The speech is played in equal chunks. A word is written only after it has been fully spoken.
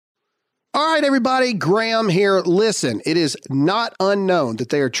All right, everybody, Graham here. Listen, it is not unknown that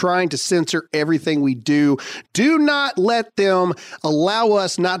they are trying to censor everything we do. Do not let them allow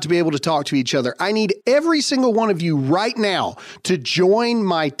us not to be able to talk to each other. I need every single one of you right now to join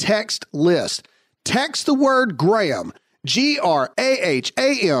my text list. Text the word Graham, Graham,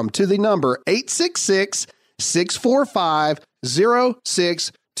 to the number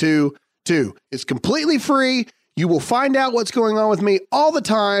 866-645-0622. It's completely free. You will find out what's going on with me all the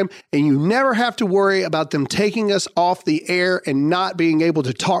time, and you never have to worry about them taking us off the air and not being able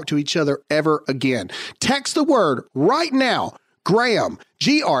to talk to each other ever again. Text the word right now, Graham,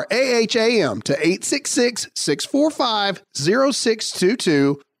 Graham, to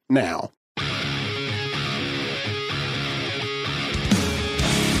 866-645-0622 now.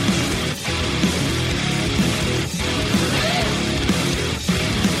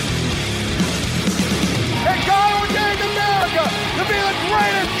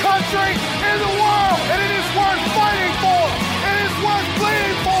 Country in the world, and it is worth fighting for. It is worth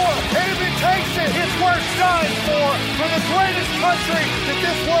bleeding for, and if it takes it, it's worth dying for the greatest country that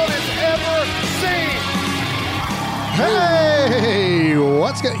this world has ever seen. Hey,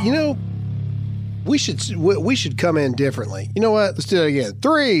 what's going? You know, we should come in differently. You know what? Let's do it again.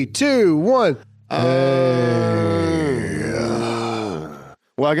 3, 2, 1.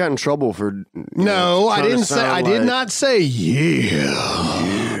 Well, I got in trouble for. No, I didn't say. I did not say yeah.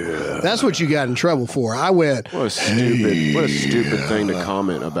 That's what you got in trouble for. I went. What a stupid thing to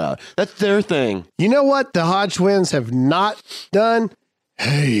comment about. That's their thing. You know what the Hodge twins have not done?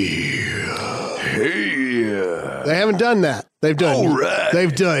 Hey. They haven't done that. They've done. All right.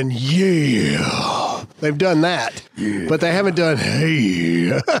 They've done yeah. They've done that. Yeah. But they haven't done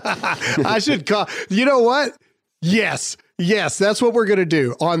hey. I should call. You know what? Yes, that's what we're going to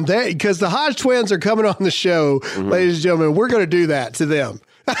do on that, because the Hodge twins are coming on the show, ladies and gentlemen. We're going to do that to them.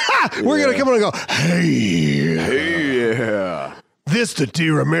 We're going to come on and go, hey, yeah. This the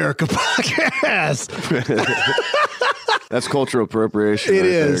Dear America podcast. That's cultural appropriation. It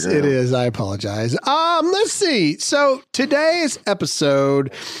is. I apologize. Let's see. So today's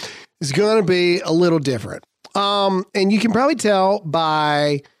episode is going to be a little different. And you can probably tell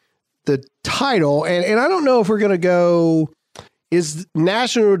by the title, and I don't know if we're going to go, is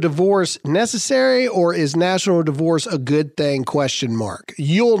national divorce necessary or is national divorce a good thing? ?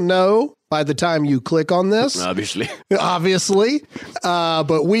 You'll know by the time you click on this. Obviously.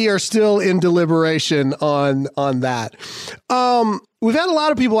 But we are still in deliberation on that. We've had a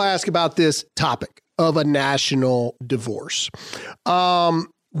lot of people ask about this topic of a national divorce,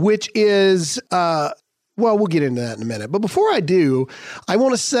 which is, well, we'll get into that in a minute. But before I do, I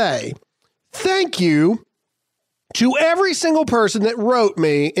want to say thank you to every single person that wrote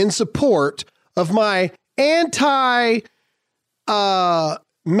me in support of my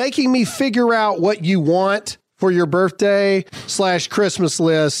making me figure out what you want for your birthday / Christmas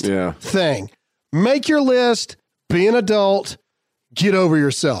list thing. Make your list, be an adult, get over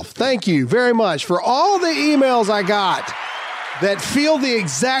yourself. Thank you very much for all the emails I got that feel the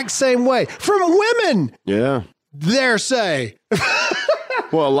exact same way from women. Yeah. Dare say.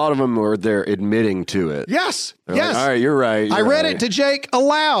 Well, a lot of them were there admitting to it. Yes. They're like, all right, you're right. I read it to Jake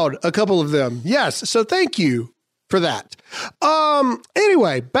aloud, a couple of them. Yes. So thank you for that.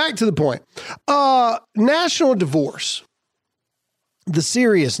 Anyway, back to the point. National divorce. The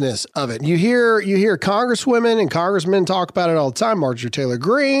seriousness of it. You hear congresswomen and congressmen talk about it all the time. Marjorie Taylor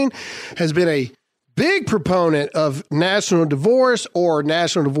Greene has been a big proponent of national divorce, or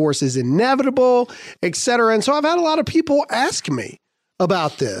national divorce is inevitable, et cetera. And so I've had a lot of people ask me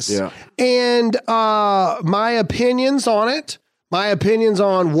about this. Yeah. And my opinions on it, my opinions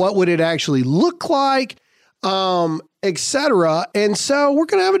on what would it actually look like, et cetera. And so we're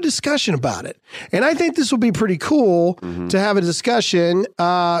going to have a discussion about it. And I think this will be pretty cool to have a discussion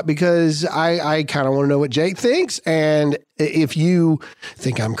because I kind of want to know what Jake thinks. And if you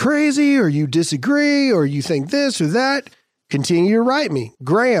think I'm crazy or you disagree or you think this or that, continue to write me,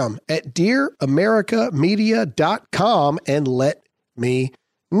 Graham at dearamericamedia.com, and let me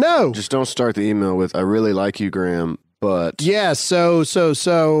know. Just don't start the email with, I really like you, Graham, but. Yeah, so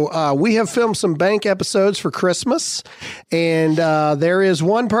we have filmed some bank episodes for Christmas, and there is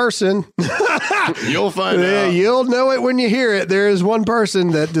one person. You'll find out. You'll know it when you hear it. There is one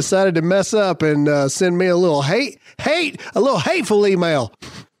person that decided to mess up and send me a little hateful email.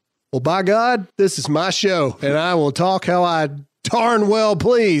 Well, by God, this is my show, and I will talk how I darn well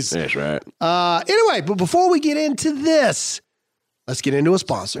please. That's right. Anyway, but before we get into this, let's get into a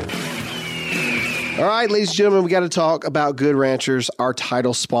sponsor. All right, ladies and gentlemen, we got to talk about Good Ranchers, our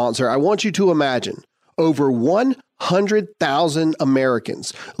title sponsor. I want you to imagine over 100,000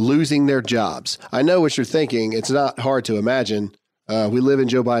 Americans losing their jobs. I know what you're thinking. It's not hard to imagine. We live in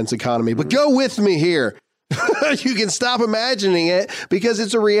Joe Biden's economy, but go with me here. You can stop imagining it because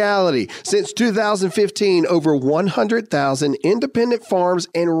it's a reality. Since 2015, over 100,000 independent farms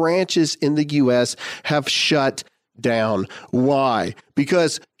and ranches in the U.S. have shut down. Why?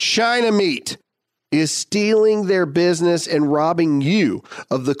 Because China meat is stealing their business and robbing you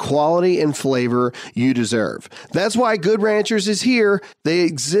of the quality and flavor you deserve. That's why Good Ranchers is here. They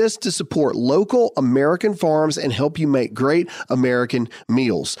exist to support local American farms and help you make great American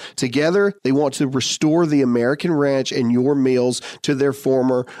meals. Together, they want to restore the American ranch and your meals to their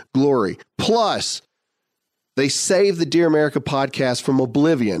former glory. Plus, they saved the Dear America podcast from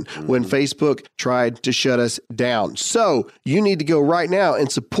oblivion when Facebook tried to shut us down. So you need to go right now and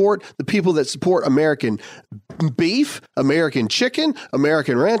support the people that support American beef, American chicken,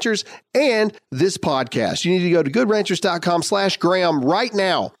 American ranchers, and this podcast. You need to go to goodranchers.com/Graham right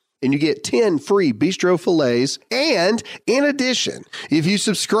now. And you get 10 free bistro fillets. And in addition, if you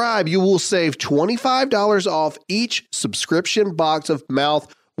subscribe, you will save $25 off each subscription box of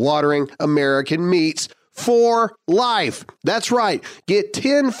mouth-watering American meats for life. That's right. Get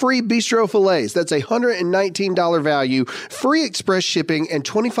 10 free bistro fillets. That's a $119 value, free express shipping, and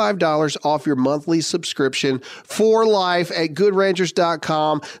 $25 off your monthly subscription for life at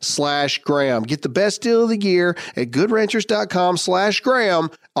goodranchers.com/Graham. Get the best deal of the year at goodranchers.com/Graham.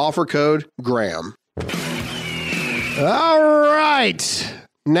 Offer code Graham. All right.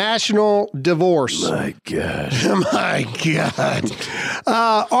 National divorce. My God. My God.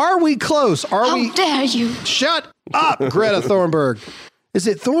 Are we close? How dare you? Shut up, Greta Thunberg. Is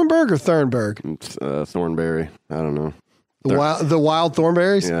it Thornburg or Thornburg? It's, Thornberry. I don't know. The wild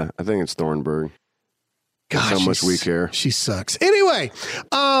thornberries? Yeah, I think it's Thornburg. Gosh, That's how much we care. She sucks. Anyway,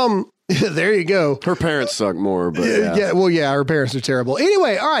 there you go. Her parents suck more, but yeah. Well, yeah, her parents are terrible.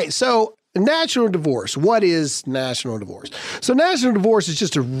 Anyway, all right, so national divorce. What is national divorce? So national divorce is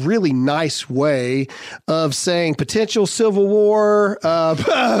just a really nice way of saying potential civil war,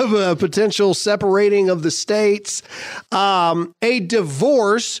 potential separating of the states, a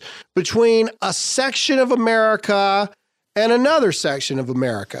divorce between a section of America and another section of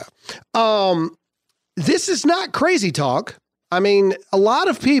America. This is not crazy talk. I mean, a lot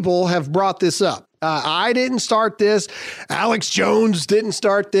of people have brought this up. I didn't start this. Alex Jones didn't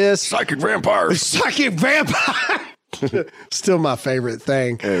start this. Psychic vampires. Psychic vampire. Still my favorite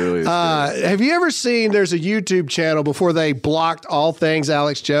thing. It really is have you ever seen, there's a YouTube channel before they blocked all things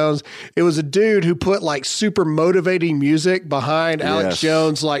Alex Jones. It was a dude who put like super motivating music behind Alex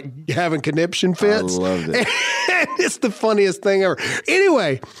Jones, like having conniption fits. I loved it. It's the funniest thing ever.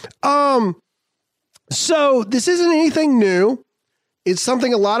 Anyway, so this isn't anything new. It's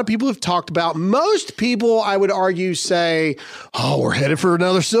something a lot of people have talked about. Most people, I would argue, say, oh, we're headed for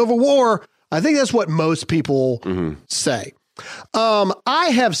another civil war. I think that's what most people say. I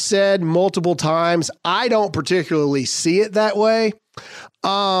have said multiple times, I don't particularly see it that way.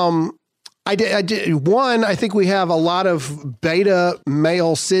 I think we have a lot of beta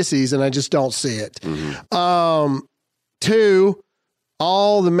male sissies, and I just don't see it. Two,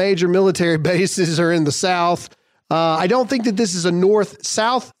 all the major military bases are in the South. I don't think that this is a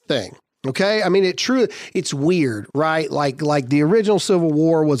North-South thing. Okay. I mean, it's weird, right? Like the original Civil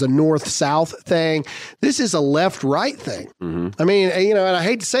War was a North-South thing. This is a left-right thing. I mean, and I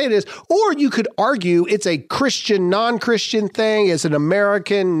hate to say this, or you could argue it's a Christian, non-Christian thing. It's an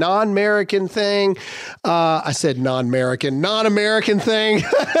American, non-American thing. I said non-American thing.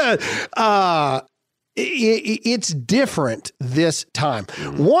 It's different this time.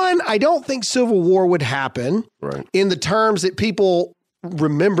 One, I don't think Civil War would happen in the terms that people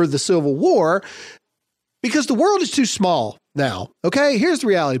remember the Civil War, because the world is too small now. Okay, here's the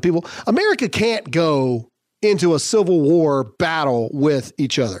reality, people. America can't go into a Civil War battle with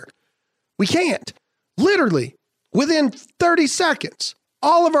each other. We can't. Literally, within 30 seconds,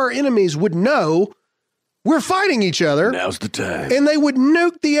 all of our enemies would know we're fighting each other. Now's the time. And they would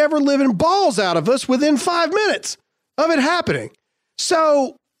nuke the ever-living balls out of us within 5 minutes of it happening.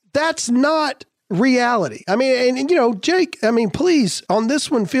 So that's not reality. I mean, and Jake, I mean, please, on this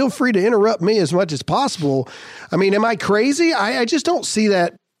one, feel free to interrupt me as much as possible. I mean, am I crazy? I just don't see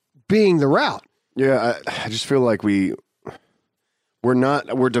that being the route. Yeah, I just feel like we're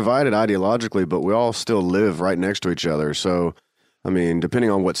divided ideologically, but we all still live right next to each other. So, I mean,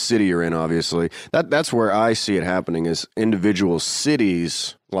 depending on what city you're in, obviously, that's where I see it happening is individual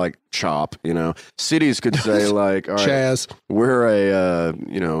cities like CHOP, cities could say like, all right, Chaz, we're a,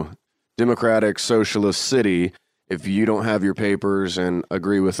 democratic socialist city, if you don't have your papers and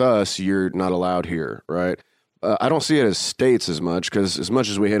agree with us, you're not allowed here, right? I don't see it as states as much, because as much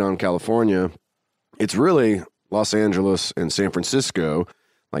as we hate on California, it's really Los Angeles and San Francisco.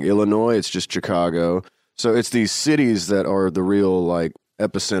 Like Illinois, it's just Chicago. So it's these cities that are the real like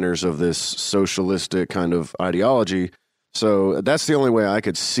epicenters of this socialistic kind of ideology. So that's the only way I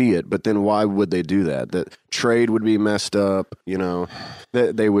could see it. But then why would they do that? That trade would be messed up, you know,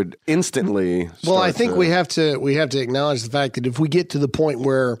 that they would instantly. Well, I think we have to acknowledge the fact that if we get to the point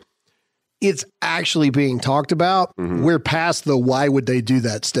where it's actually being talked about, we're past the why would they do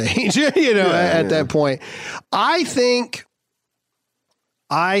that stage, at that point. I think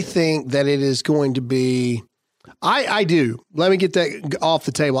that it is going to be, I do. Let me get that off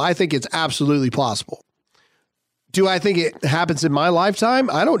the table. I think it's absolutely possible. Do I think it happens in my lifetime?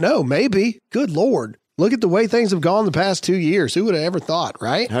 I don't know. Maybe. Good Lord. Look at the way things have gone the past 2 years. Who would have ever thought,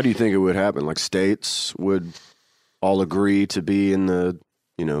 right? How do you think it would happen? Like states would all agree to be in the,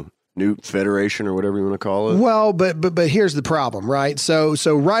 new federation or whatever you want to call it? Well, but here's the problem, right? So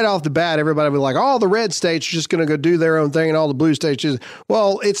right off the bat, everybody would be like, all the red states are just going to go do their own thing and all the blue states just,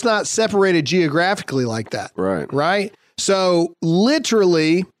 well, it's not separated geographically like that. Right. Right? So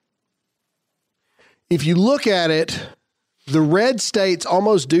literally, if you look at it, the red states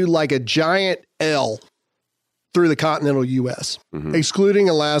almost do like a giant L through the continental U.S., excluding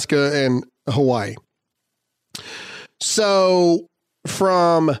Alaska and Hawaii. So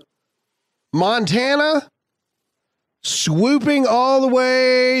from Montana, swooping all the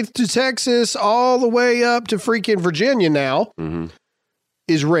way to Texas, all the way up to freaking Virginia now,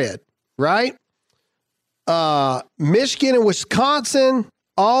 is red, right? Michigan and Wisconsin,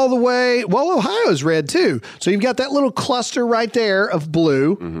 all the way, well, Ohio's red too. So you've got that little cluster right there of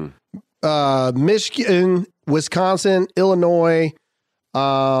blue. Michigan, Wisconsin, Illinois,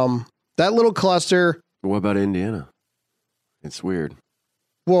 that little cluster. What about Indiana? It's weird.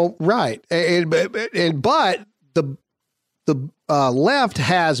 Well, right. But the left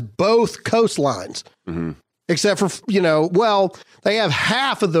has both coastlines, except for, they have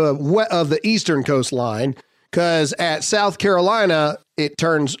half of the eastern coastline, because at South Carolina, it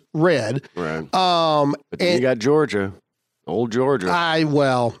turns red. Right. But then you got Georgia. Old Georgia. I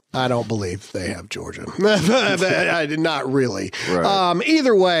don't believe they have Georgia. I did not really. Right.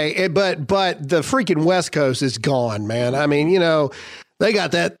 Either way, but the freaking West Coast is gone, man. I mean, they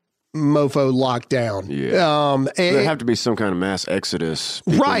got that mofo locked down. Yeah. And there have to be some kind of mass exodus.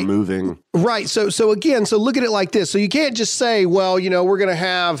 People right. moving. Right. So look at it like this. So you can't just say, well, we're going to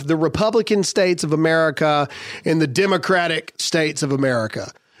have the Republican states of America and the Democratic states of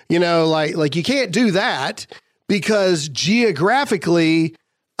America. Like you can't do that. Because geographically,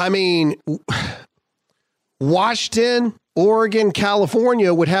 I mean, Washington, Oregon,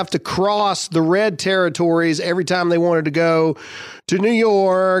 California would have to cross the red territories every time they wanted to go to New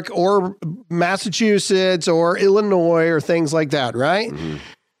York or Massachusetts or Illinois or things like that, right?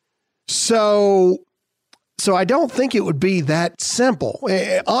 So I don't think it would be that simple.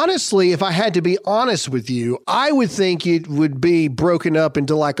 Honestly, if I had to be honest with you, I would think it would be broken up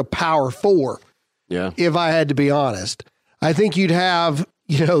into like a Power Four. Yeah. If I had to be honest, I think you'd have,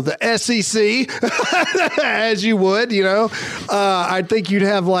 the SEC as you would, I think you'd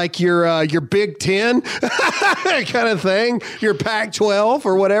have like your Big Ten kind of thing, your Pac-12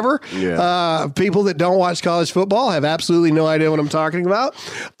 or whatever. Yeah. People that don't watch college football have absolutely no idea what I'm talking about.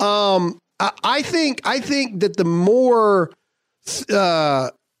 I think that the more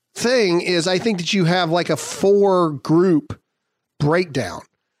thing is, I think that you have like a 4-group breakdown.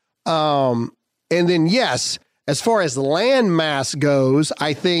 And then, yes, as far as land mass goes,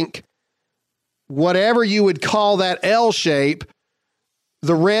 I think whatever you would call that L shape,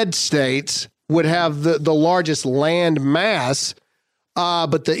 the red states would have the largest land mass.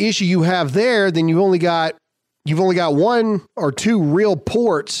 But the issue you have there, then you've only got 1 or 2 real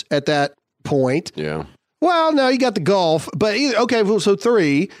ports at that point. Yeah. Well, no, you got the Gulf, but so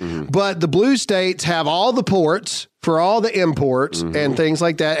 3. But the blue states have all the ports for all the imports and things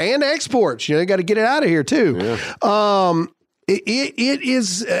like that, and exports. You got to get it out of here too. Yeah. It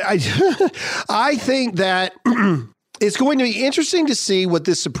is. I think that it's going to be interesting to see what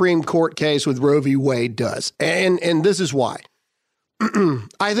this Supreme Court case with Roe v. Wade does, and this is why.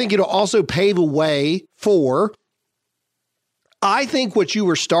 I think it'll also pave a way for. I think what you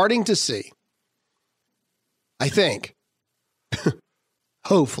were starting to see. I think,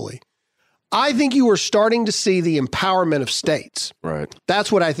 hopefully, I think you are starting to see the empowerment of states. Right.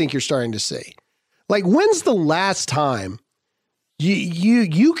 That's what I think you're starting to see. Like, when's the last time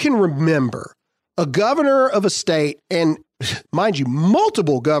you can remember a governor of a state, and mind you,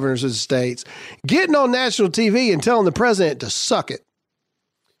 multiple governors of the states getting on national TV and telling the president to suck it.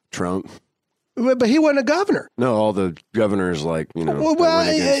 Trump. But he wasn't a governor. No, all the governors, like, you know.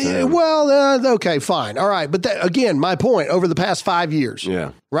 Okay, fine. All right. But that, again, my point, over the past 5 years.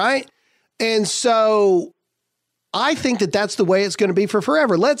 Yeah. Right? And so I think that that's the way it's going to be for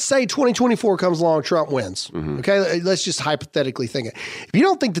forever. Let's say 2024 comes along, Trump wins. Mm-hmm. Okay, let's just hypothetically think it. If you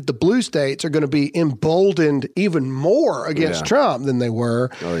don't think that the blue states are going to be emboldened even more against Trump than they were.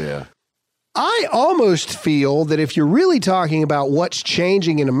 Oh, yeah. I almost feel that if you're really talking about what's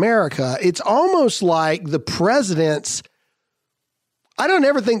changing in America, it's almost like the president's, I don't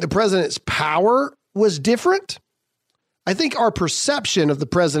ever think the president's power was different. I think our perception of the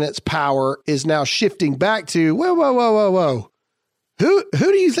president's power is now shifting back to, whoa. Who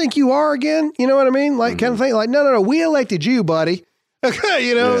do you think you are again? You know what I mean? Like, kind of thing. Like, no, we elected you, buddy. Okay,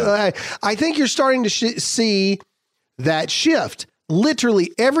 you know, I think you're starting to see that shift.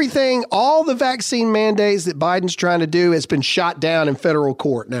 Literally everything, all the vaccine mandates that Biden's trying to do has been shot down in federal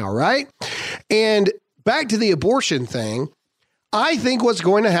court now, right? And back to the abortion thing, I think what's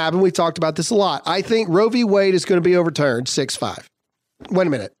going to happen, we've talked about this a lot, I think Roe v. Wade is going to be overturned 6-5. Wait a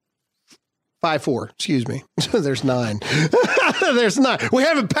minute. 5-4, excuse me. There's 9. There's 9. We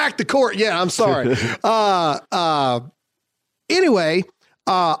haven't packed the court yet. I'm sorry. Anyway,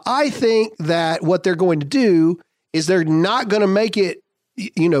 I think that what they're going to do is they're not going to make it,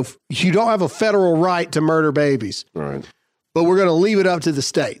 you know, you don't have a federal right to murder babies. Right. But we're going to leave it up to the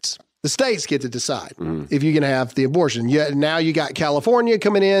states. The states get to decide if you're going to have the abortion. Now you got California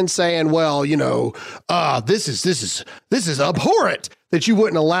coming in saying, well, you know, this is abhorrent that you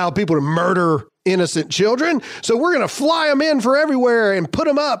wouldn't allow people to murder innocent children. So we're going to fly them in for everywhere and put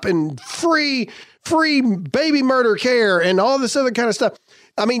them up and free baby murder care and all this other kind of stuff.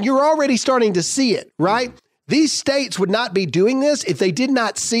 I mean, you're already starting to see it, right? These states would not be doing this if they did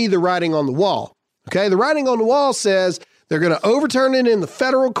not see the writing on the wall. Okay. The writing on the wall says they're going to overturn it in the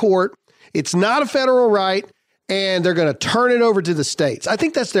federal court. It's not a federal right. And they're going to turn it over to the states. I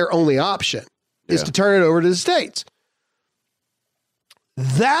think that's their only option is to turn it over to the states.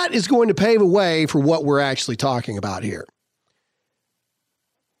 That is going to pave a way for what we're actually talking about here.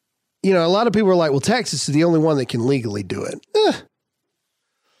 You know, a lot of people are like, well, Texas is the only one that can legally do it.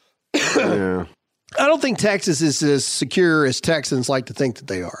 Yeah. I don't think Texas is as secure as Texans like to think that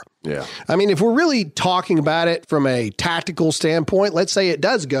they are. Yeah. I mean, if we're really talking about it from a tactical standpoint, let's say it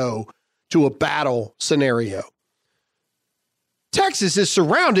does go to a battle scenario. Texas is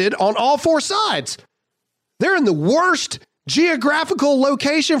surrounded on all 4 sides. They're in the worst geographical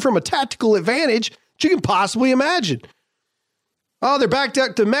location from a tactical advantage that you can possibly imagine. Oh, they're backed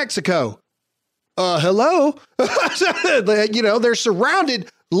up to Mexico. Hello? You know, they're surrounded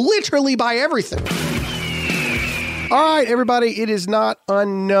literally by everything. All right, everybody, it is not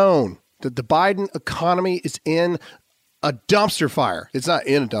unknown that the Biden economy is in a dumpster fire. It's not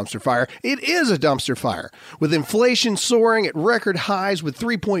in a dumpster fire. It is a dumpster fire, with inflation soaring at record highs, with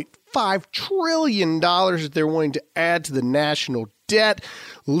 $3.5 trillion that they're wanting to add to the national debt.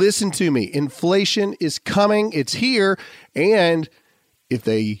 Listen to me. Inflation is coming. It's here. And if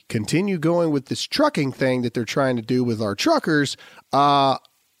they continue going with this trucking thing that they're trying to do with our truckers, a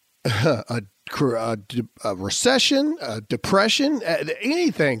recession, a depression,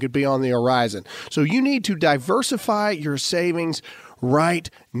 anything could be on the horizon. So you need to diversify your savings right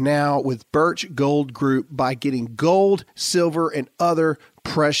now with Birch Gold Group by getting gold, silver, and other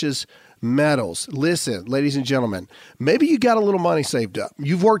precious metals. Listen, ladies and gentlemen, maybe you got a little money saved up.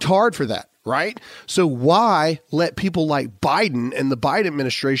 You've worked hard for that, right? So why let people like Biden and the Biden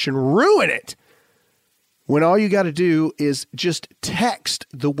administration ruin it? When all you got to do is just text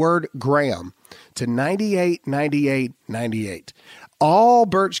the word Graham to 989898. All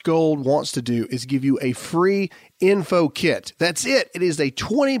Birch Gold wants to do is give you a free info kit. That's it. It is a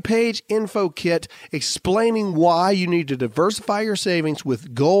 20-page info kit explaining why you need to diversify your savings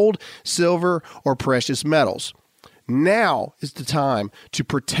with gold, silver, or precious metals. Now is the time to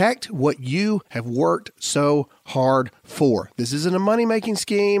protect what you have worked so hard for. This isn't a money-making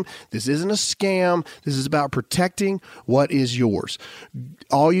scheme. This isn't a scam. This is about protecting what is yours.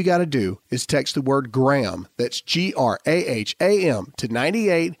 All you got to do is text the word Graham. That's GRAHAM to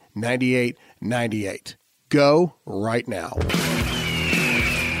 989898. Go right now.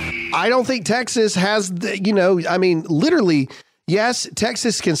 I don't think Texas has literally, yes,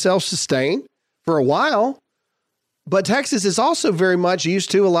 Texas can self-sustain for a while. But Texas is also very much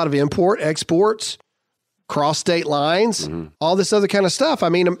used to a lot of import, exports, cross state lines, all this other kind of stuff. I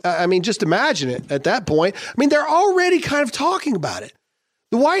mean, just imagine it at that point. I mean, they're already kind of talking about it.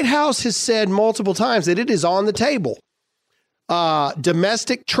 The White House has said multiple times that it is on the table.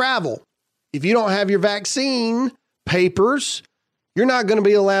 Domestic travel. If you don't have your vaccine papers, you're not going to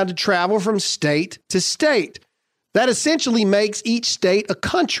be allowed to travel from state to state. That essentially makes each state a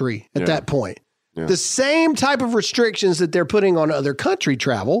country at that point. Yeah. The same type of restrictions that they're putting on other country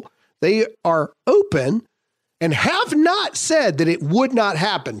travel, they are open and have not said that it would not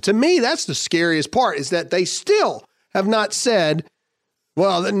happen. To me, that's the scariest part, is that they still have not said,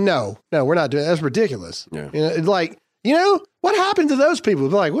 well, no, we're not doing that. That's ridiculous. Yeah. You know, it's like, you know, what happened to those people?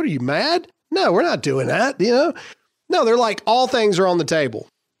 They're like, what, are you mad? No, we're not doing that. You know, no, they're like, all things are on the table.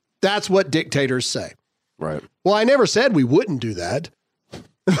 That's what dictators say. Right. Well, I never said we wouldn't do that.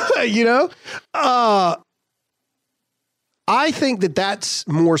 You know, I think that that's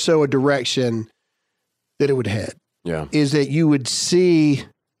more so a direction that it would head. Yeah. Is that you would see,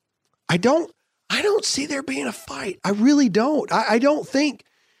 I don't see there being a fight. I really don't. I don't think.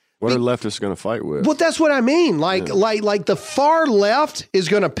 What are leftists going to fight with? Well, that's what I mean. Like the far left is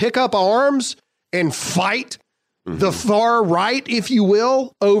going to pick up arms and fight the far right, if you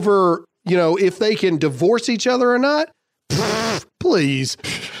will, over, you know, if they can divorce each other or not. Please.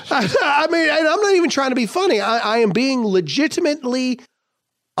 I mean, I'm not even trying to be funny. I am being legitimately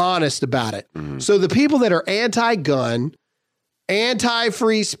honest about it. So the people that are anti-gun,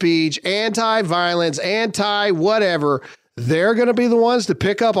 anti-free speech, anti-violence, anti-whatever, they're going to be the ones to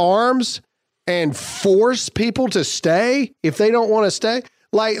pick up arms and force people to stay if they don't want to stay.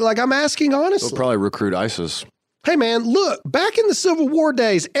 Like I'm asking honestly. They'll probably recruit ISIS. Hey, man, look, back in the Civil War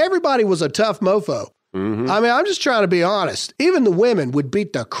days, everybody was a tough mofo. I mean, I'm just trying to be honest. Even the women would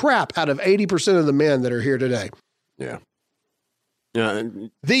beat the crap out of 80% of the men that are here today. Yeah. Yeah.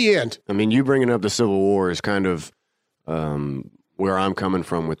 The end. I mean, you bringing up the Civil War is kind of where I'm coming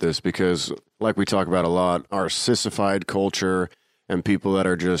from with this, because like we talk about a lot, our sissified culture and people that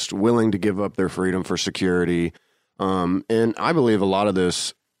are just willing to give up their freedom for security. And I believe a lot of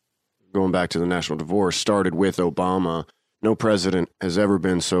this, going back to the national divorce, started with Obama. No president has ever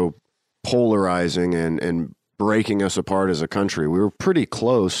been so polarizing and breaking us apart as a country. We were pretty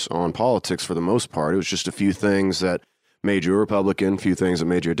close on politics for the most part. It was just a few things that made you a Republican, few things that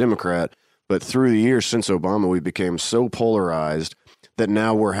made you a Democrat. But through the years since Obama, we became so polarized that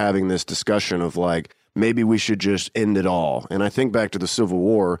now we're having this discussion of like, maybe we should just end it all. And I think back to the Civil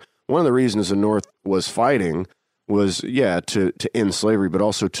War, one of the reasons the North was fighting was, to end slavery, but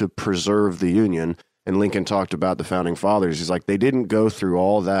also to preserve the Union. And Lincoln talked about the Founding Fathers. He's like, they didn't go through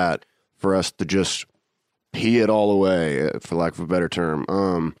all that for us to just pee it all away, for lack of a better term.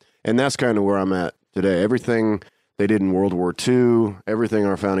 And that's kind of where I'm at today. Everything they did in World War II, everything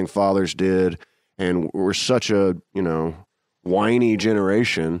our Founding Fathers did, and we're such a, whiny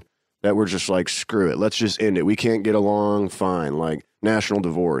generation that we're just like, screw it, let's just end it. We can't get along, fine, like national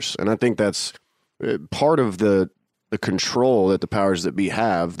divorce. And I think that's part of the control that the powers that be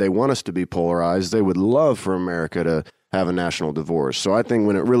have. They want us to be polarized. They would love for America to have a national divorce. So I think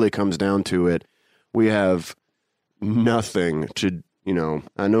when it really comes down to it, we have nothing to,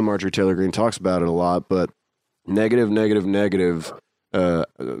 I know Marjorie Taylor Greene talks about it a lot, but negative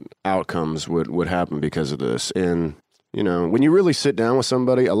outcomes would happen because of this. And, when you really sit down with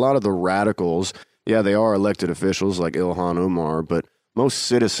somebody, a lot of the radicals, they are elected officials like Ilhan Omar, but most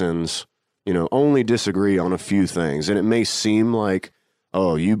citizens, only disagree on a few things. And it may seem like,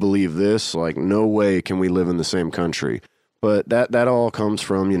 oh, you believe this? Like, no way can we live in the same country. But that all comes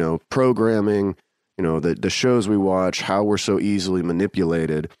from, programming, the shows we watch, how we're so easily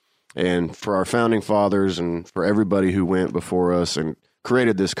manipulated. And for our founding fathers and for everybody who went before us and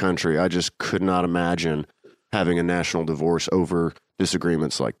created this country, I just could not imagine having a national divorce over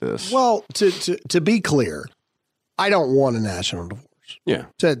disagreements like this. Well, to be clear, I don't want a national divorce. Yeah.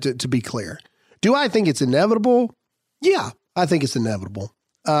 To be clear. Do I think it's inevitable? Yeah, I think it's inevitable.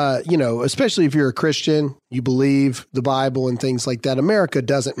 Especially if you're a Christian, you believe the Bible and things like that. America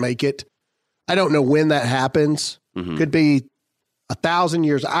doesn't make it. I don't know when that happens. Could be 1,000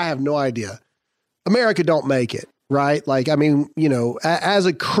 years. I have no idea. America don't make it, right? Like, I mean, as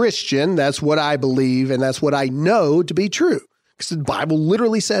a Christian, that's what I believe. And that's what I know to be true. Because the Bible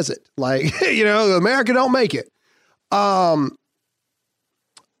literally says it. Like, America don't make it.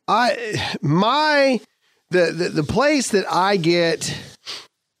 The place that I get,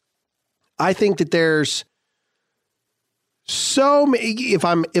 I think that there's so many, if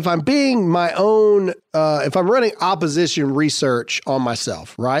I'm being my own, if I'm running opposition research on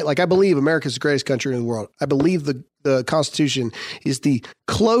myself, right? Like, I believe America's the greatest country in the world. I believe the Constitution is the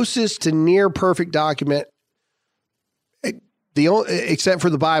closest to near perfect document, except for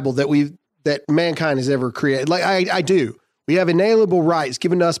the Bible that mankind has ever created. Like, I do. We have inalienable rights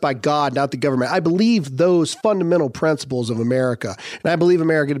given to us by God, not the government. I believe those fundamental principles of America, and I believe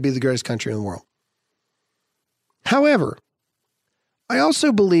America to be the greatest country in the world. However, I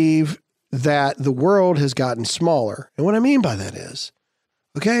also believe that the world has gotten smaller. And what I mean by that is,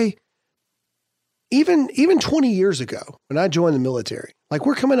 okay, even 20 years ago when I joined the military, like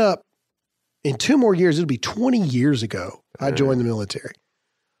we're coming up in 2 more years, it'll be 20 years ago I joined the military.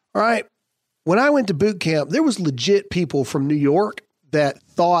 All right. When I went to boot camp, there was legit people from New York that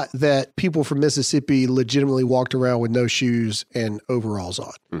thought that people from Mississippi legitimately walked around with no shoes and overalls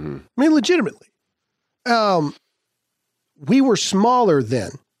on. Mm-hmm. I mean, legitimately. We were smaller then.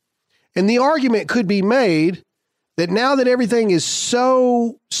 And the argument could be made that now that everything is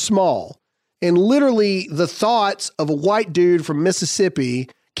so small and literally the thoughts of a white dude from Mississippi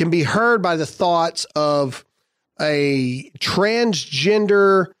can be heard by the thoughts of a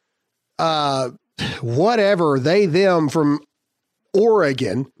transgender whatever, they, them from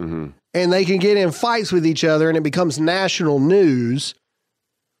Oregon, mm-hmm. and they can get in fights with each other and it becomes national news.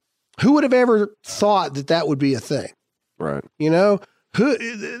 Who would have ever thought that that would be a thing? Right. You know,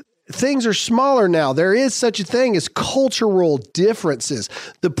 things are smaller now. There is such a thing as cultural differences.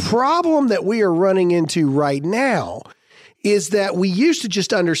 The problem that we are running into right now is that we used to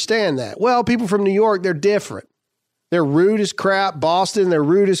just understand that. Well, people from New York, they're different. They're rude as crap. Boston, they're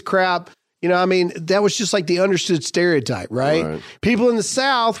rude as crap. You know, I mean, that was just like the understood stereotype, right? People in the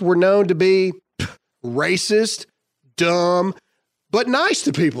South were known to be racist, dumb, but nice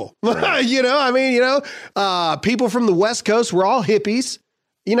to people. Right. You know, I mean, people from the West Coast were all hippies.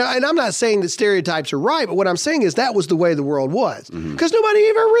 You know, and I'm not saying that stereotypes are right, but what I'm saying is that was the way the world was. Because nobody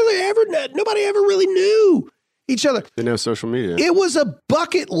ever really knew each other. Didn't have social media. It was a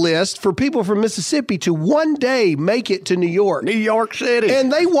bucket list for people from Mississippi to one day make it to New York. New York City.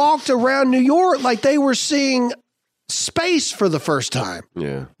 And they walked around New York like they were seeing space for the first time.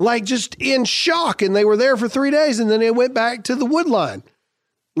 Yeah. Like just in shock. And they were there for 3 days and then they went back to the woodline.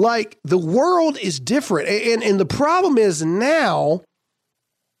 Like the world is different. And the problem is now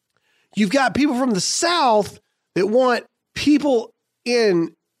you've got people from the South that want people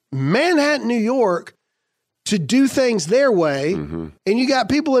in Manhattan, New York to do things their way. Mm-hmm. And you got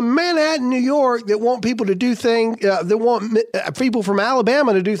people in Manhattan, New York that want people to do things, that want people from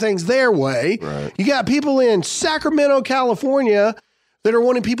Alabama to do things their way. Right. You got people in Sacramento, California that are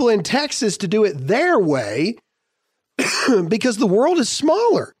wanting people in Texas to do it their way because the world is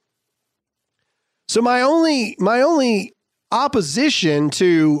smaller. So my only opposition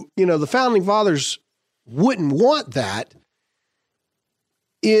to, the founding fathers wouldn't want that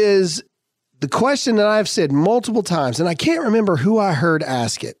is the question that I've said multiple times, and I can't remember who I heard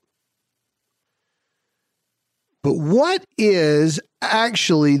ask it. But what is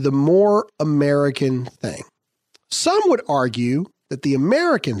actually the more American thing? Some would argue that the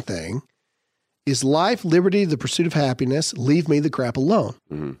American thing is life, liberty, the pursuit of happiness, leave me the crap alone.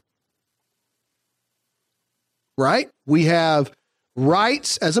 Mm-hmm. Right? We have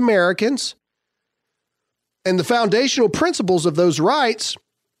rights as Americans, and the foundational principles of those rights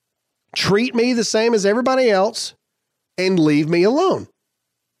treat me the same as everybody else and leave me alone.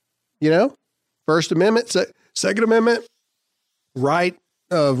 First Amendment, Second Amendment, right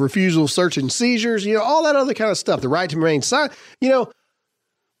of refusal, search and seizures, all that other kind of stuff. The right to remain silent,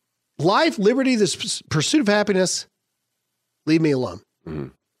 life, liberty, the pursuit of happiness, leave me alone. Mm-hmm.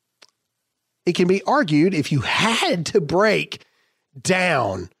 It can be argued if you had to break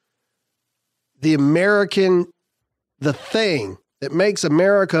down the thing that makes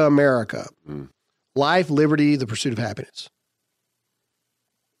America, America. Life, liberty, the pursuit of happiness.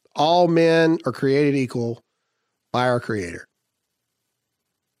 All men are created equal by our Creator.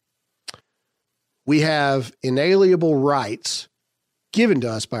 We have inalienable rights given to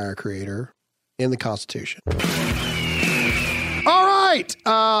us by our Creator in the Constitution. All right,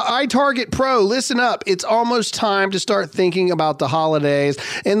 iTarget Pro, listen up. It's almost time to start thinking about the holidays.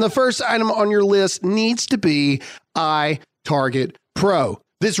 And the first item on your list needs to be iTarget Pro.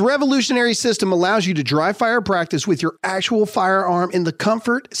 This revolutionary system allows you to dry fire practice with your actual firearm in the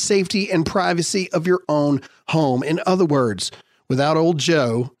comfort, safety, and privacy of your own home. In other words, without old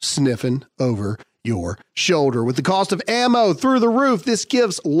Joe sniffing over your shoulder. With the cost of ammo through the roof, this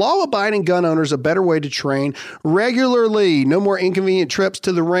gives law-abiding gun owners a better way to train regularly. No more inconvenient trips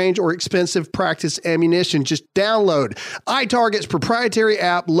to the range or expensive practice ammunition. Just download iTarget's proprietary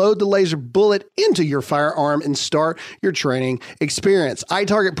app, load the laser bullet into your firearm, and start your training experience.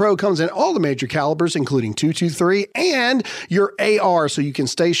 iTarget Pro comes in all the major calibers, including .223 and your AR, so you can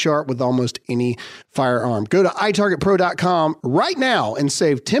stay sharp with almost any firearm. Go to itargetpro.com right now and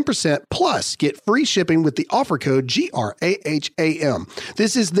save 10% plus get free free shipping with the offer code GRAHAM.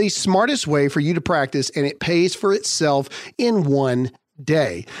 This is the smartest way for you to practice, and it pays for itself in one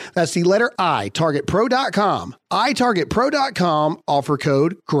day. That's the letter I, targetpro.com. itargetpro.com, offer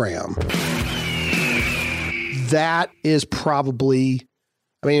code Graham. That is probably,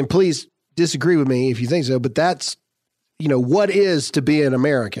 I mean, please disagree with me if you think so, but that's, what is to be an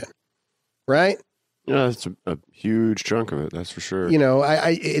American, right? Yeah, it's a huge chunk of it. That's for sure.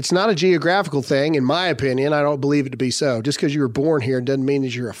 It's not a geographical thing, in my opinion. I don't believe it to be so. Just because you were born here doesn't mean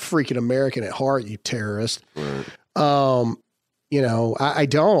that you're a freaking American at heart, you terrorist. Right. I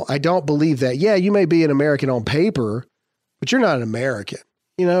don't believe that. Yeah, you may be an American on paper, but you're not an American.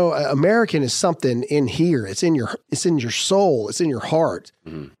 American is something in here. It's in your soul. It's in your heart.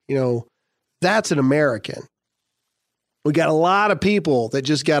 Mm-hmm. That's an American. We got a lot of people that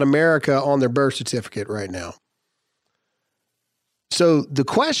just got America on their birth certificate right now. So the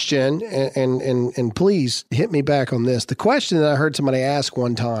question, and please hit me back on this. The question that I heard somebody ask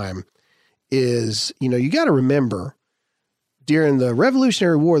one time is, you got to remember during the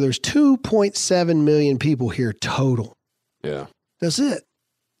Revolutionary War, there's 2.7 million people here total. Yeah. That's it.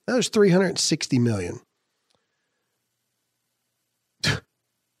 There's 360 million.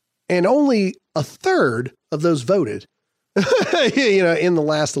 And only a third of those voted, in the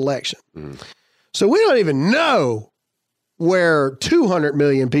last election. Mm. So we don't even know where 200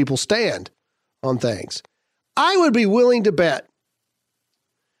 million people stand on things. I would be willing to bet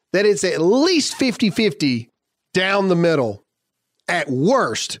that it's at least 50-50 down the middle, at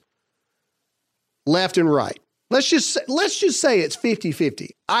worst, left and right. Let's just say it's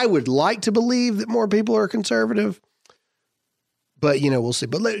 50-50. I would like to believe that more people are conservative, but we'll see.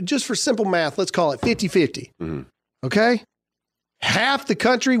 But just for simple math, let's call it 50-50. Mm-hmm. Okay? Half the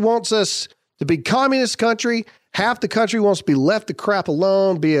country wants us to be communist country. Half the country wants to be left the crap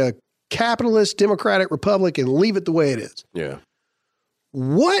alone, be a capitalist democratic republic, and leave it the way it is. Yeah.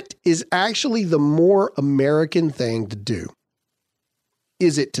 What is actually the more American thing to do?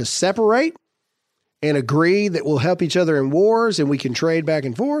 Is it to separate and agree that we'll help each other in wars and we can trade back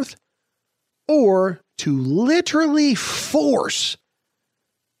and forth? Or to literally force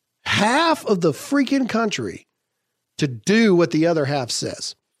half of the freaking country to do what the other half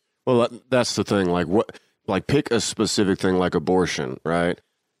says? Well, that's the thing. Pick a specific thing like abortion, right?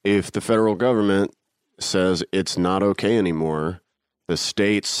 If the federal government says it's not okay anymore, the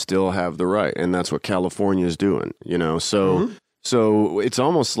states still have the right. And that's what California is doing, So, mm-hmm. So it's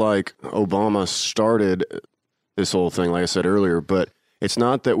almost like Obama started this whole thing, like I said earlier, but it's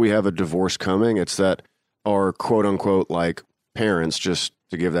not that we have a divorce coming. It's that our quote unquote, parents, just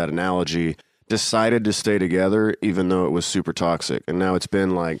to give that analogy, decided to stay together, even though it was super toxic. And now it's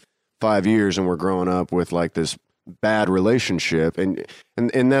been 5 years and we're growing up with this bad relationship. And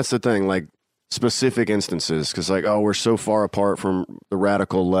that's the thing, specific instances, because we're so far apart from the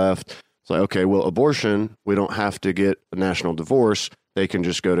radical left. It's okay, well, abortion, we don't have to get a national divorce. They can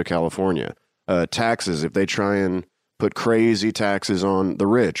just go to California. Taxes, if they try and put crazy taxes on the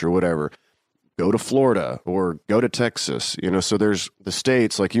rich or whatever, go to Florida or go to Texas. So there's the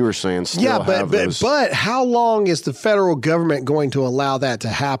states, like you were saying, still have those. But how long is the federal government going to allow that to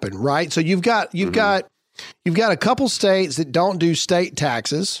happen, right? So you've got a couple states that don't do state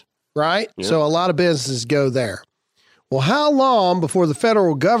taxes, right? Yep. So a lot of businesses go there. Well, how long before the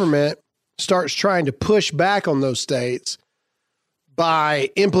federal government starts trying to push back on those states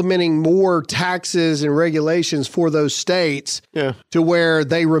by implementing more taxes and regulations for those states to where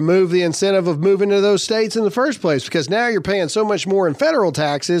they remove the incentive of moving to those states in the first place? Because now you're paying so much more in federal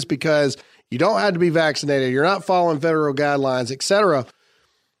taxes because you don't have to be vaccinated. You're not following federal guidelines, et cetera.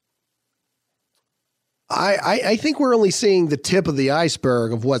 I think we're only seeing the tip of the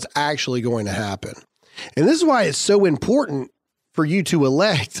iceberg of what's actually going to happen. And this is why it's so important for you to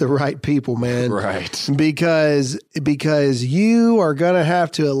elect the right people, man. Right. Because you are going to have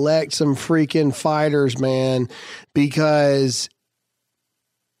to elect some freaking fighters, man, because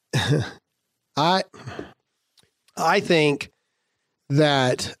I think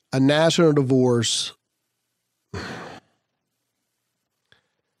that a national divorce,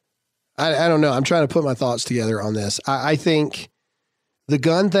 I don't know. I'm trying to put my thoughts together on this. I think the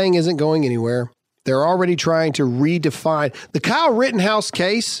gun thing isn't going anywhere. They're already trying to redefine the Kyle Rittenhouse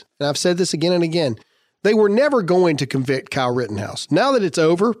case. And I've said this again and again. They were never going to convict Kyle Rittenhouse. Now that it's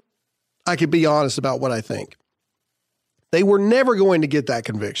over, I can be honest about what I think. They were never going to get that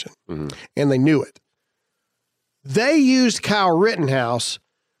conviction. Mm-hmm. And they knew it. They used Kyle Rittenhouse.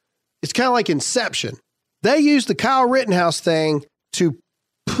 It's kind of like Inception. They used the Kyle Rittenhouse thing to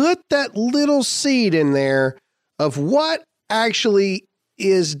put that little seed in there of what actually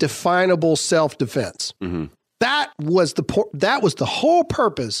is definable self-defense. Mm-hmm. That was the whole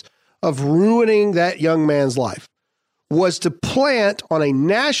purpose of ruining that young man's life, was to plant on a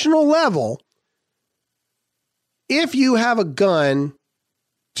national level, if you have a gun,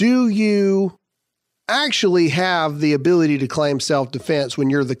 do you actually have the ability to claim self-defense when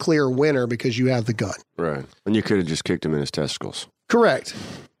you're the clear winner because you have the gun? Right. And you could have just kicked him in his testicles. Correct.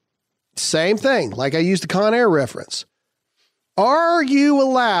 Same thing. Like I used the Con Air reference. Are you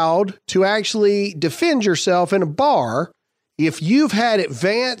allowed to actually defend yourself in a bar if you've had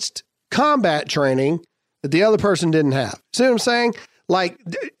advanced combat training that the other person didn't have? See what I'm saying? Like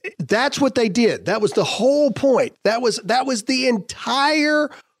that's what they did. That was the whole point. That was the entire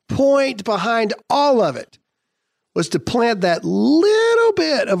point behind all of it, was to plant that little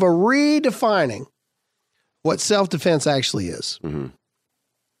bit of a redefining what self-defense actually is. Mm-hmm.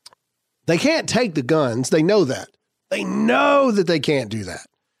 They can't take the guns. They know that. They know that they can't do that.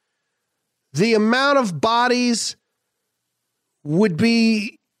 The amount of bodies would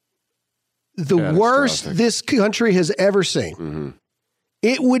be the worst this country has ever seen. Mm-hmm.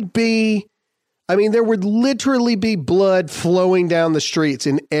 It would be, I mean, there would literally be blood flowing down the streets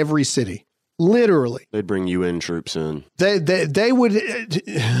in every city. Literally. They'd bring UN troops in. They would.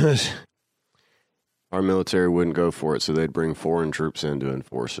 Our military wouldn't go for it, so they'd bring foreign troops in to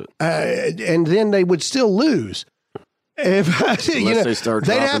enforce it. And then they would still lose. If they start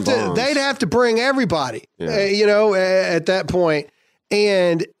dropping bombs. They'd have to bring everybody, at that point.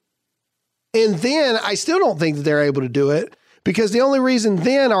 And then I still don't think that they're able to do it, because the only reason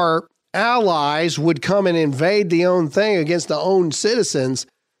then our allies would come and invade the own thing against the own citizens,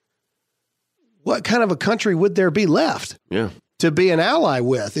 what kind of a country would there be left to be an ally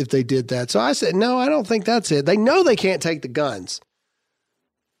with if they did that? So I said, no, I don't think that's it. They know they can't take the guns.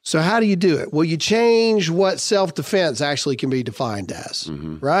 So how do you do it? Well, you change what self-defense actually can be defined as,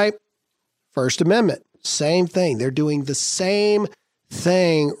 right? First Amendment, same thing. They're doing the same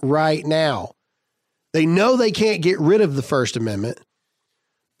thing right now. They know they can't get rid of the First Amendment,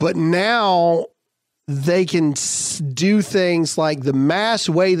 but now they can do things like the mass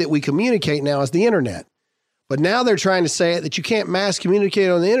way that we communicate now is the internet. But now they're trying to say that you can't mass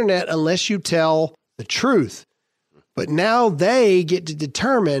communicate on the internet unless you tell the truth. But now they get to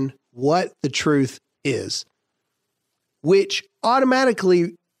determine what the truth is, which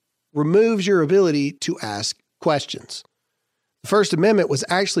automatically removes your ability to ask questions. The First Amendment was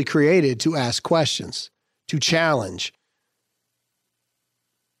actually created to ask questions, to challenge.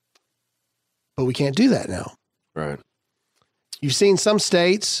 But we can't do that now. Right. You've seen some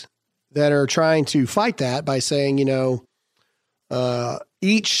states that are trying to fight that by saying,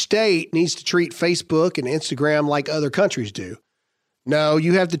 each state needs to treat Facebook and Instagram like other countries do. No,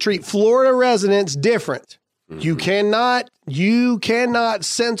 you have to treat Florida residents different. Mm-hmm. You cannot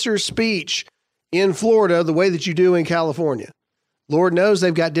censor speech in Florida the way that you do in California. Lord knows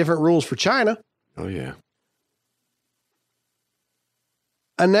they've got different rules for China. Oh, yeah.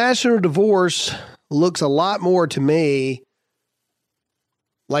 A national divorce looks a lot more to me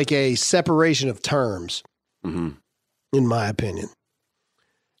like a separation of terms, in my opinion.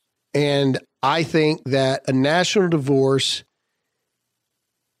 And I think that a national divorce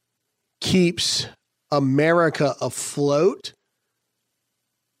keeps America afloat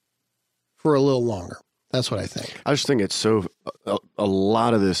for a little longer. That's what I think. I just think it's a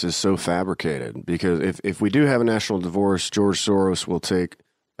lot of this is so fabricated, because if we do have a national divorce, George Soros will take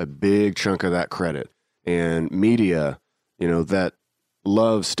a big chunk of that credit. And media, that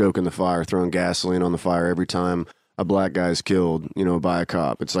loves stoking the fire, throwing gasoline on the fire every time a black guy's killed, by a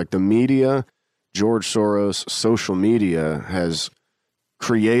cop. It's like the media, George Soros, social media has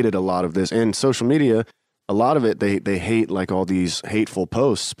created a lot of this. And social media, a lot of it, they hate like all these hateful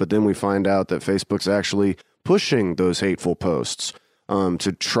posts, but then we find out that Facebook's actually pushing those hateful posts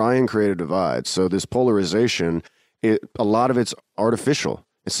to try and create a divide. So this polarization, a lot of it's artificial.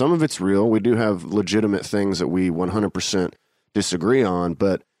 And some of it's real. We do have legitimate things that we 100% disagree on,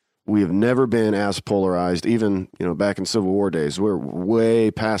 but we have never been as polarized, even, back in Civil War days. We're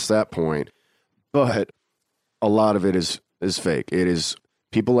way past that point. But a lot of it is fake. It is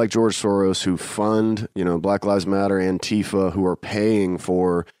people like George Soros who fund, Black Lives Matter, Antifa, who are paying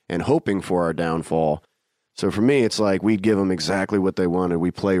for and hoping for our downfall. So for me, it's like we give them exactly what they wanted.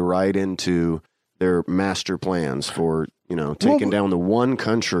 We play right into their master plans for, taking down the one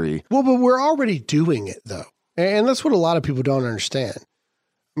country. Well, but we're already doing it, though. And that's what a lot of people don't understand.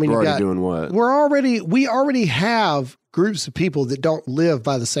 I mean, we're already doing what? We already have groups of people that don't live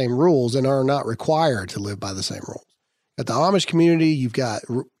by the same rules and are not required to live by the same rules. At the Amish community, you've got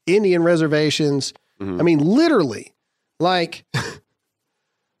Indian reservations. Mm-hmm. I mean, literally, like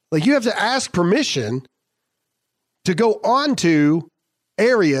Like you have to ask permission to go onto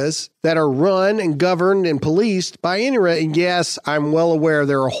areas that are run and governed and policed by any. And yes, I'm well aware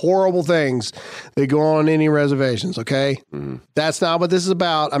there are horrible things that go on any reservations. Okay. Mm-hmm. That's not what this is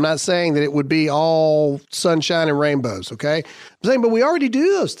about. I'm not saying that it would be all sunshine and rainbows. Okay. I'm saying, but we already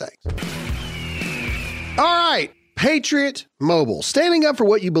do those things. All right. Patriot Mobile. Standing up for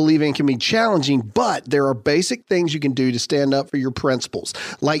what you believe in can be challenging, but there are basic things you can do to stand up for your principles,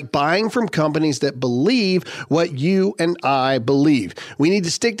 like buying from companies that believe what you and I believe. We need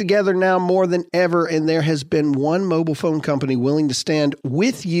to stick together now more than ever, and there has been one mobile phone company willing to stand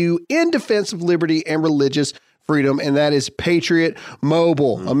with you in defense of liberty and religious freedom, and that is Patriot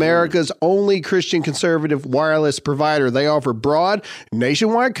Mobile, America's only Christian conservative wireless provider. They offer broad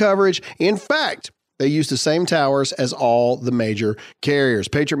nationwide coverage. In fact, they use the same towers as all the major carriers.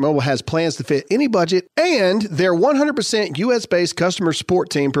 Patriot Mobile has plans to fit any budget, and their 100% U.S.-based customer support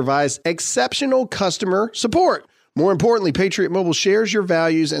team provides exceptional customer support. More importantly, Patriot Mobile shares your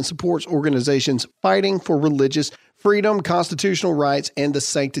values and supports organizations fighting for religious freedom, constitutional rights, and the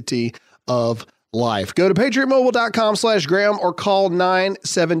sanctity of life. Go to patriotmobile.com/Graham or call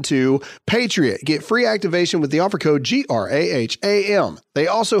 972-PATRIOT. Get free activation with the offer code GRAHAM. They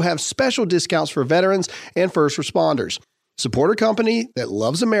also have special discounts for veterans and first responders. Support a company that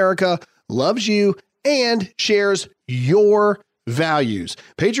loves America, loves you, and shares your values.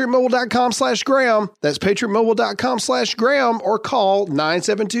 patriotmobile.com/Graham. That's patriotmobile.com/Graham or call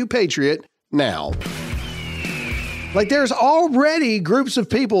 972-PATRIOT now. Like there's already groups of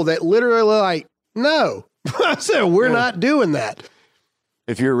people that literally like, no, I said, we're not doing that.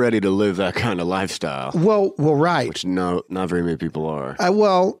 If you're ready to live that kind of lifestyle. Well, right. Which not very many people are.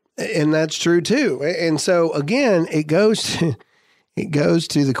 And that's true too. And so again, it goes to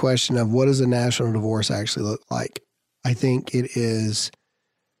the question of what does a national divorce actually look like? I think it is,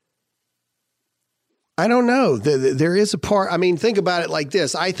 I don't know. There is a part, I mean, think about it like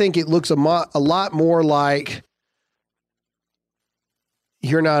this. I think it looks a lot more like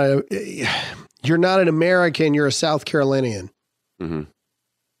you're not an American, you're a South Carolinian. Mm-hmm.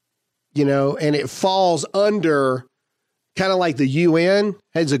 You know, and it falls under kind of like the UN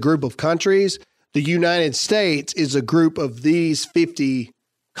has a group of countries. The United States is a group of these 50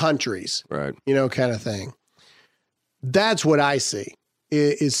 countries, right? You know, kind of thing. That's what I see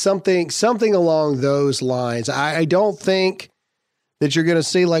is something along those lines. I don't think that you're going to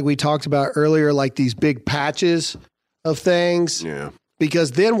see, like we talked about earlier, like these big patches of things. Yeah.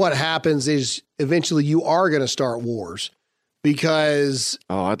 Because then what happens is eventually you are going to start wars because.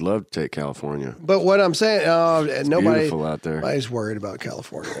 Oh, I'd love to take California. But what I'm saying, beautiful out there. Nobody's worried about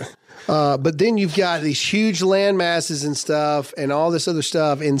California. But then you've got these huge land masses and stuff and all this other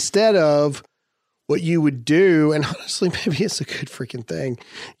stuff instead of what you would do. And honestly, maybe it's a good freaking thing.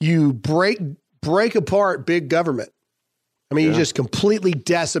 You break apart big government. I mean, you just completely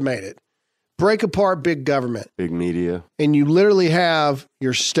decimate it. Break apart big government. Big media. And you literally have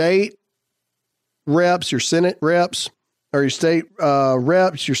your state reps, your Senate reps, or your state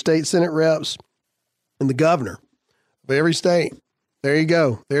reps, your state Senate reps, and the governor of every state. There you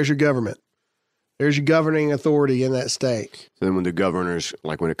go. There's your government. There's your governing authority in that state. So then when the governors,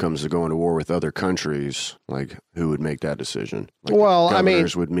 like when it comes to going to war with other countries, like who would make that decision? Like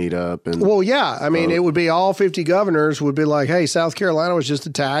governors would meet up and. Well, yeah. I mean, it would be all 50 governors would be like, hey, South Carolina was just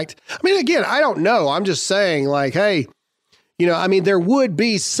attacked. I mean, again, I don't know. I'm just saying like, hey, you know, I mean, there would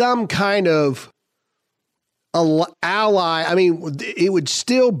be some kind of ally. I mean, it would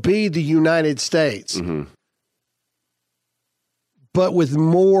still be the United States, but with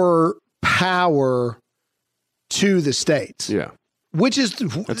more power to the states. Yeah. Which is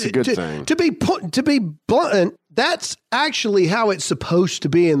that's a good thing. To be blunt, that's actually how it's supposed to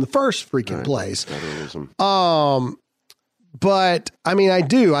be in the first freaking place. Federalism. But I mean, I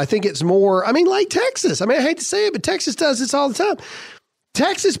think it's more, I mean, like Texas. I mean, I hate to say it, but Texas does this all the time.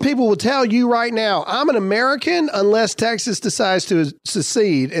 Texas people will tell you right now, I'm an American unless Texas decides to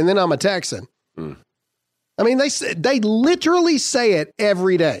secede, and then I'm a Texan. I mean, they literally say it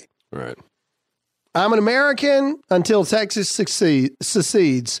every day. Right. I'm an American until Texas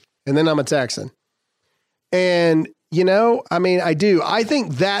secedes, and then I'm a Texan. And, you know, I mean, I do. I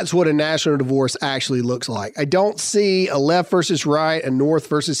think that's what a national divorce actually looks like. I don't see a left versus right, a north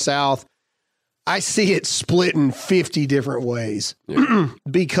versus south. I see it split in 50 different ways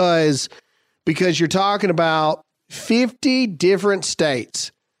because you're talking about 50 different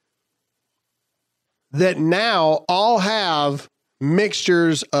states that now all have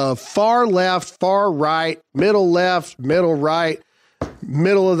mixtures of far left, far right, middle left, middle right,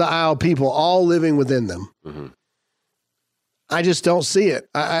 middle of the aisle people all living within them. I just don't see it.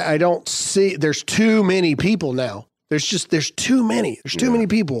 I don't see, there's too many people now. There's too many. There's too many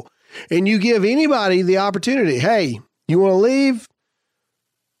people. And you give anybody the opportunity, hey, you want to leave?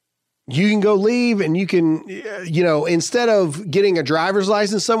 You can go leave, and you can, instead of getting a driver's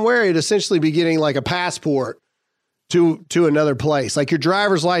license somewhere, it'd essentially be getting like a passport to another place. Like your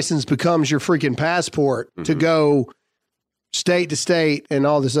driver's license becomes your freaking passport to go state to state and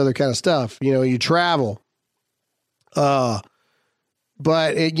all this other kind of stuff. You travel.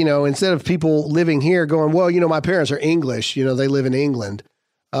 But instead of people living here going, well, my parents are English, they live in England.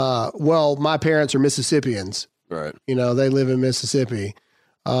 Well, my parents are Mississippians. Right. They live in Mississippi.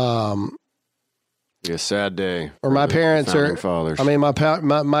 Sad day. Or my parents are fathers. I mean, my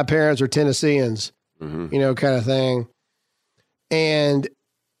parents are Tennesseans, kind of thing. And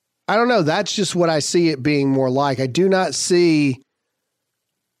I don't know. That's just what I see it being more like. Because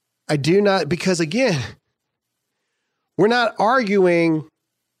again, we're not arguing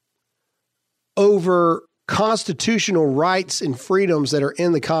over constitutional rights and freedoms that are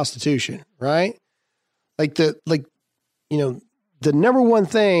in the Constitution, right? The number one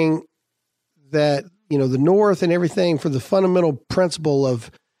thing that, the North and everything for the fundamental principle of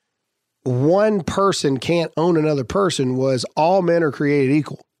one person can't own another person was all men are created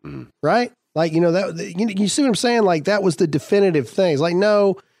equal, right? You see what I'm saying? Like that was the definitive thing. It's like,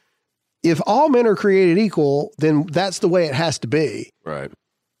 no, if all men are created equal, then that's the way it has to be. Right.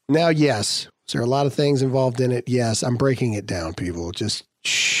 Now, yes, there are a lot of things involved in it. Yes, I'm breaking it down, people. Just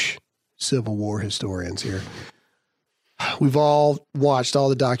Civil War historians here. We've all watched all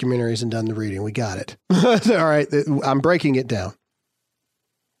the documentaries and done the reading. We got it. All right. I'm breaking it down.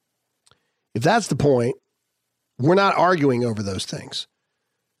 If that's the point, we're not arguing over those things.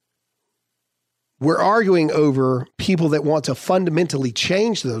 We're arguing over people that want to fundamentally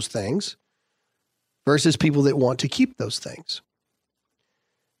change those things versus people that want to keep those things.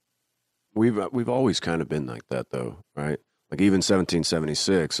 We've always kind of been like that, though, right? Like even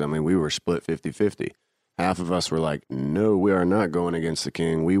 1776, I mean, we were split 50-50. Half of us were like, no, we are not going against the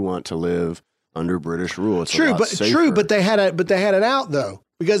king. We want to live under British rule. It's true, but they had an out though,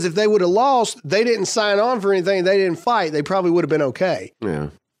 because if they would have lost, they didn't sign on for anything. They didn't fight. They probably would have been okay. Yeah.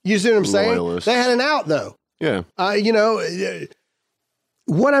 You see what I'm saying? Loyalists. They had an out though. Yeah.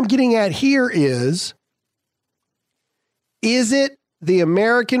 What I'm getting at here is it the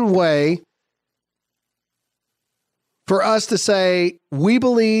American way for us to say, we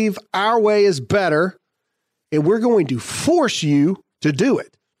believe our way is better and we're going to force you to do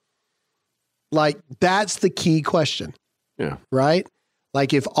it? Like, that's the key question. Yeah. Right?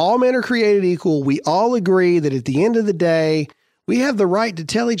 Like, if all men are created equal, we all agree that at the end of the day, we have the right to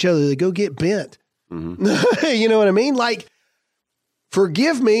tell each other to go get bent. You know what I mean? Like,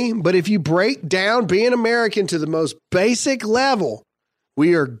 forgive me, but if you break down being American to the most basic level,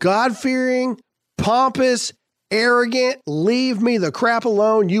 we are God-fearing, pompous, arrogant, leave me the crap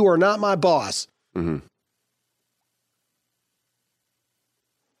alone. You are not my boss.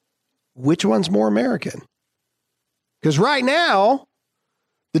 Which one's more American? Because right now,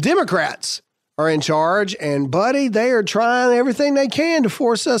 the Democrats are in charge, and buddy, they are trying everything they can to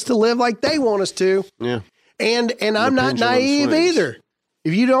force us to live like they want us to. Yeah. And I'm not naive either.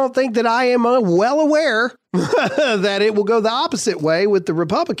 If you don't think that I am well aware that it will go the opposite way with the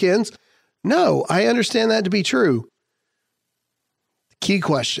Republicans, no, I understand that to be true. The key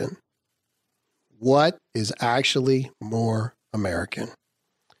question, what is actually more American?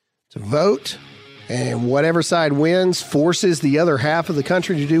 To vote, and whatever side wins forces the other half of the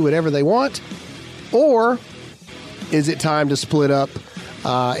country to do whatever they want? Or is it time to split up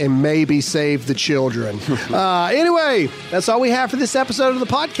and maybe save the children? Anyway, that's all we have for this episode of the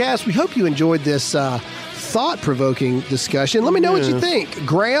podcast. We hope you enjoyed this thought-provoking discussion. Let me know what you think.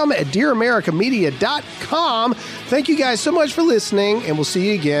 Graham at DearAmericaMedia.com. Thank you guys so much for listening, and we'll see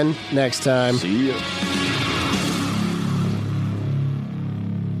you again next time. See ya.